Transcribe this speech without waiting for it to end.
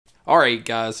Alright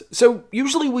guys, so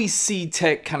usually we see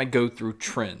tech kind of go through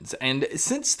trends, and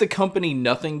since the company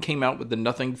Nothing came out with the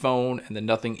Nothing phone and the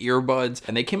Nothing earbuds,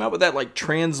 and they came out with that like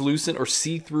translucent or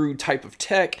see-through type of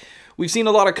tech, we've seen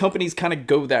a lot of companies kind of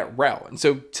go that route. And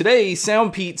so today,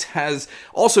 SoundPEATS has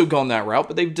also gone that route,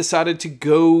 but they've decided to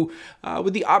go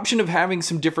with the option of having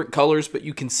some different colors, but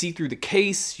you can see through the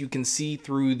case, you can see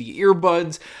through the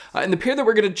earbuds, and the pair that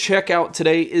we're going to check out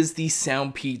today is the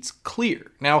SoundPEATS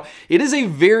Clear. Now, it is a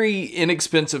very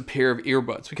inexpensive pair of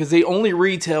earbuds because they only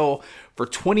retail for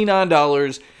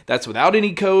 $29. That's without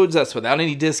any codes, that's without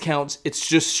any discounts, it's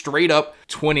just straight up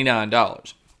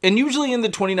 $29. And usually in the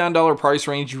 $29 price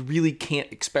range, you really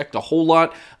can't expect a whole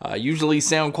lot. Usually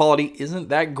sound quality isn't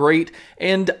that great,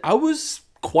 and I was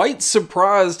quite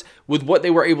surprised with what they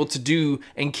were able to do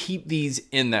and keep these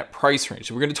in that price range.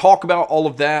 So we're going to talk about all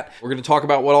of that. We're going to talk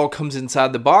about what all comes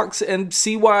inside the box and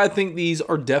see why I think these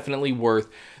are definitely worth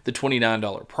the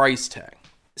 $29 price tag.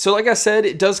 So like I said,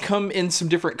 it does come in some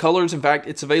different colors. In fact,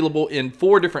 it's available in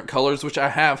 4 different colors, which I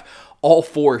have all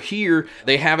 4 here.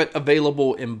 They have it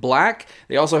available in black.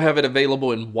 They also have it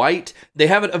available in white. They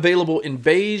have it available in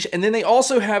beige. And then they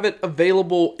also have it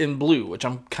available in blue, which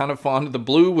I'm kind of fond of the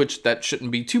blue, which that shouldn't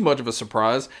be too much of a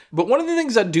surprise. But one of the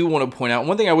things I do want to point out,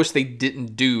 one thing I wish they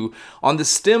didn't do, on the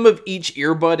stem of each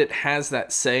earbud, it has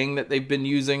that saying that they've been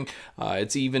using.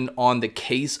 It's even on the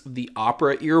case of the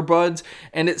Opera earbuds.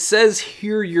 And it says,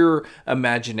 "Hear your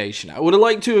imagination." I would have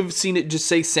liked to have seen it just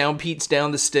say SoundPEATS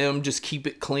down the stem, just keep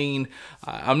it clean.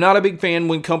 I'm not a big fan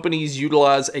when companies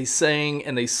utilize a saying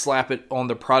and they slap it on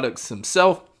the products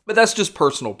themselves, but that's just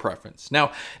personal preference.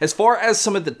 Now, as far as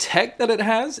some of the tech that it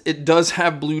has, it does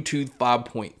have Bluetooth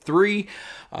 5.3.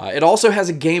 It also has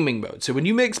a gaming mode. So when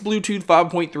you mix Bluetooth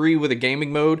 5.3 with a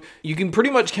gaming mode, you can pretty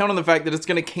much count on the fact that it's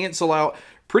going to cancel out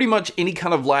pretty much any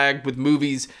kind of lag with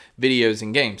movies, videos,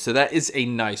 and games. So that is a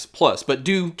nice plus. But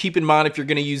do keep in mind, if you're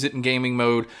going to use it in gaming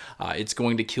mode, it's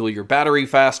going to kill your battery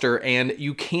faster, and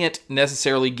you can't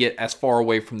necessarily get as far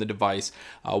away from the device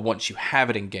once you have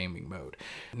it in gaming mode.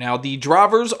 Now, the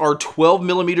drivers are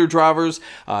 12mm drivers.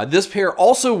 This pair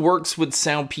also works with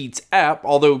SoundPEATS app,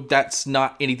 although that's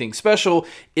not anything special.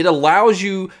 It allows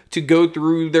you to go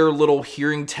through their little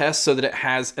hearing test so that it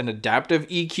has an adaptive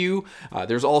EQ.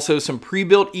 There's also some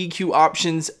pre-built EQ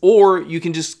options, or you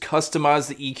can just customize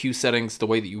the EQ settings the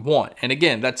way that you want. And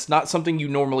again, that's not something you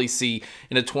normally see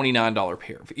in a $29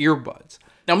 pair of earbuds.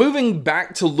 Now, moving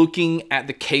back to looking at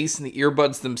the case and the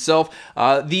earbuds themselves,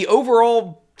 the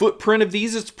overall footprint of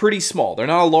these is pretty small. They're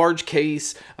not a large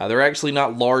case. They're actually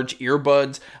not large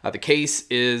earbuds. The case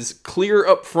is clear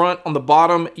up front. On the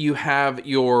bottom, you have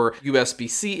your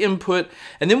USB-C input.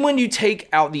 And then when you take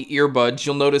out the earbuds,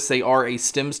 you'll notice they are a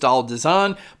stem style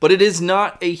design, but it is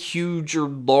not a huge or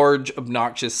large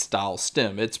obnoxious style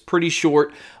stem. It's pretty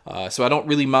short, so I don't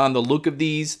really mind the look of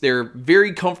these. They're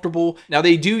very comfortable. Now,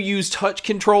 they do use touch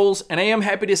controls, and I am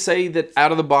happy to say that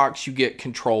out of the box, you get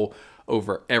control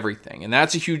over everything. And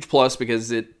that's a huge plus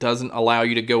because it doesn't allow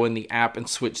you to go in the app and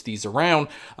switch these around.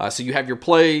 So you have your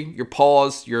play, your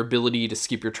pause, your ability to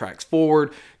skip your tracks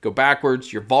forward, go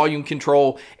backwards, your volume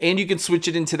control, and you can switch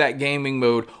it into that gaming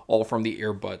mode all from the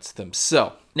earbuds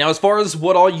themselves. Now, as far as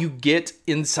what all you get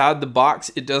inside the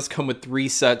box, it does come with 3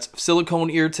 sets of silicone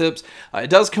ear tips. It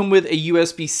does come with a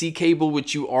USB-C cable,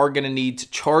 which you are going to need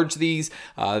to charge these.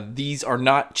 These are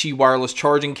not Qi wireless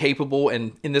charging capable,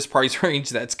 and in this price range,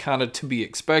 that's kind of to be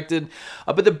expected.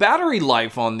 But the battery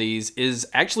life on these is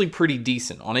actually pretty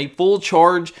decent. On a full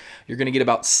charge, you're going to get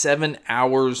about 7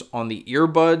 hours on the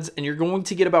earbuds, and you're going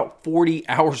to get about 40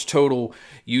 hours total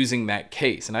using that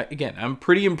case. And again, I'm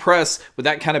pretty impressed with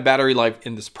that kind of battery life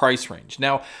in this price range.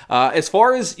 Now, as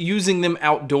far as using them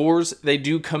outdoors, they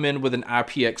do come in with an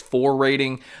IPX4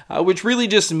 rating, which really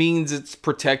just means it's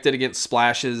protected against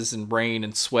splashes and rain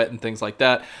and sweat and things like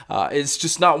that. It's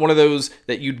just not one of those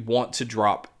that you'd want to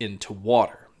drop into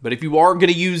water. But if you are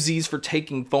going to use these for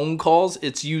taking phone calls,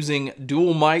 it's using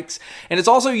dual mics, and it's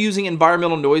also using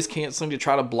environmental noise canceling to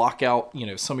try to block out,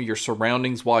 some of your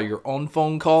surroundings while you're on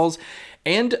phone calls.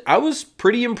 And I was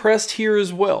pretty impressed here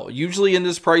as well. Usually in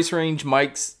this price range,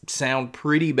 mics sound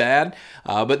pretty bad,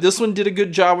 but this one did a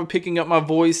good job of picking up my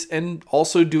voice and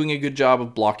also doing a good job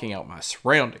of blocking out my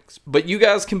surroundings. But you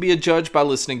guys can be a judge by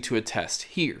listening to a test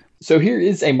here. So here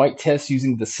is a mic test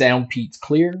using the SoundPEATS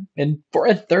Clear, and for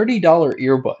a $30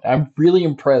 earbud, I'm really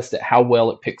impressed at how well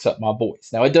it picks up my voice.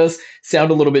 Now, it does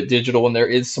sound a little bit digital and there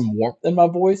is some warmth in my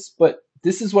voice, but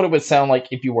this is what it would sound like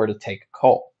if you were to take a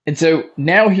call. And so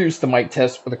now here's the mic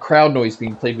test for the crowd noise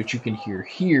being played, which you can hear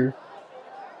here.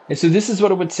 And so this is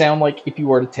what it would sound like if you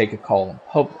were to take a call in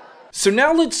public. So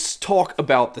now let's talk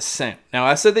about the sound. Now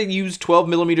I said they use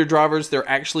 12mm drivers. They're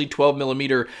actually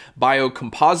 12mm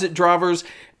biocomposite drivers.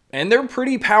 And they're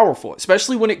pretty powerful,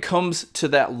 especially when it comes to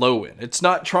that low end. It's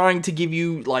not trying to give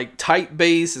you like tight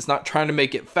bass. It's not trying to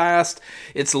make it fast.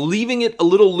 It's leaving it a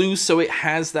little loose so it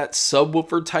has that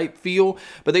subwoofer type feel.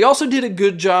 But they also did a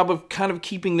good job of kind of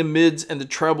keeping the mids and the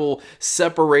treble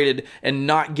separated and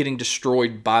not getting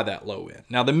destroyed by that low end.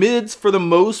 Now the mids, for the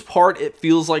most part, it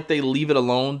feels like they leave it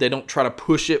alone. They don't try to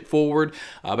push it forward.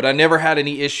 But I never had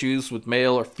any issues with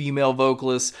male or female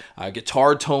vocalists.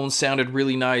 Guitar tones sounded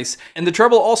really nice. And the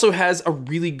treble also has a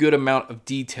really good amount of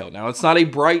detail. Now it's not a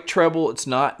bright treble, it's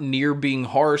not near being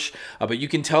harsh, but you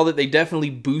can tell that they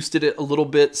definitely boosted it a little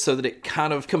bit so that it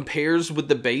kind of compares with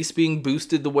the bass being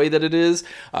boosted the way that it is.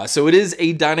 So it is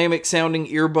a dynamic sounding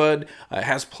earbud. It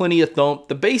has plenty of thump.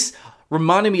 The bass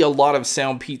reminded me a lot of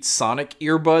SoundPEATS Sonic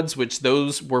earbuds, which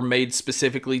those were made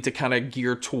specifically to kind of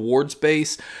gear towards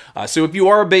bass. So if you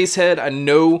are a bass head, I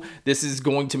know this is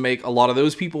going to make a lot of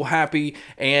those people happy.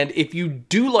 And if you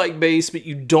do like bass, but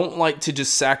you don't like to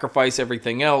just sacrifice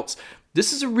everything else,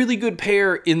 this is a really good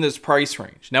pair in this price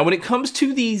range. Now, when it comes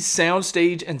to the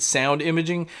soundstage and sound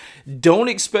imaging, don't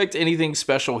expect anything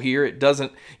special here. It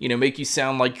doesn't, make you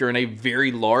sound like you're in a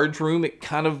very large room. It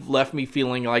kind of left me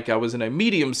feeling like I was in a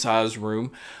medium-sized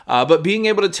room. But being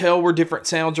able to tell where different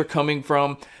sounds are coming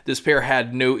from, this pair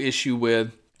had no issue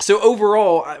with. So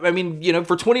overall, I mean,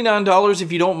 for $29,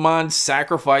 if you don't mind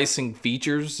sacrificing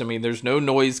features, I mean, there's no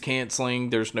noise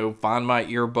canceling, there's no Find My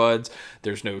Earbuds,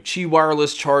 there's no Qi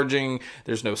wireless charging,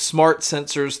 there's no smart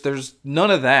sensors, there's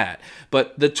none of that.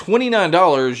 But the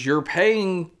 $29, you're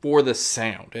paying for the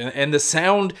sound, and the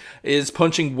sound is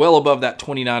punching well above that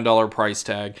 $29 price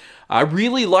tag. I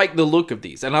really like the look of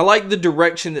these, and I like the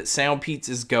direction that SoundPEATS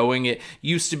is going. It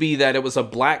used to be that it was a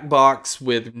black box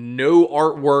with no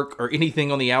artwork or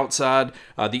anything on the outside.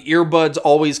 The earbuds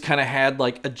always kind of had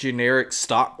like a generic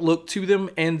stock look to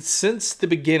them, and since the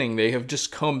beginning, they have just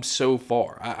come so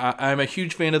far. I'm a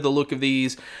huge fan of the look of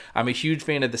these. I'm a huge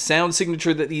fan of the sound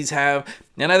signature that these have,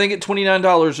 and I think at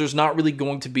 $29, there's not really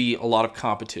going to be a lot of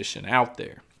competition out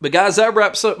there. But guys, that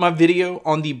wraps up my video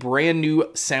on the brand new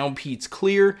SoundPEATS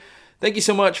Clear. Thank you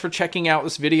so much for checking out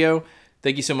this video.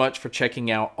 Thank you so much for checking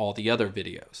out all the other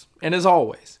videos. And as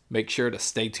always, make sure to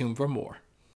stay tuned for more.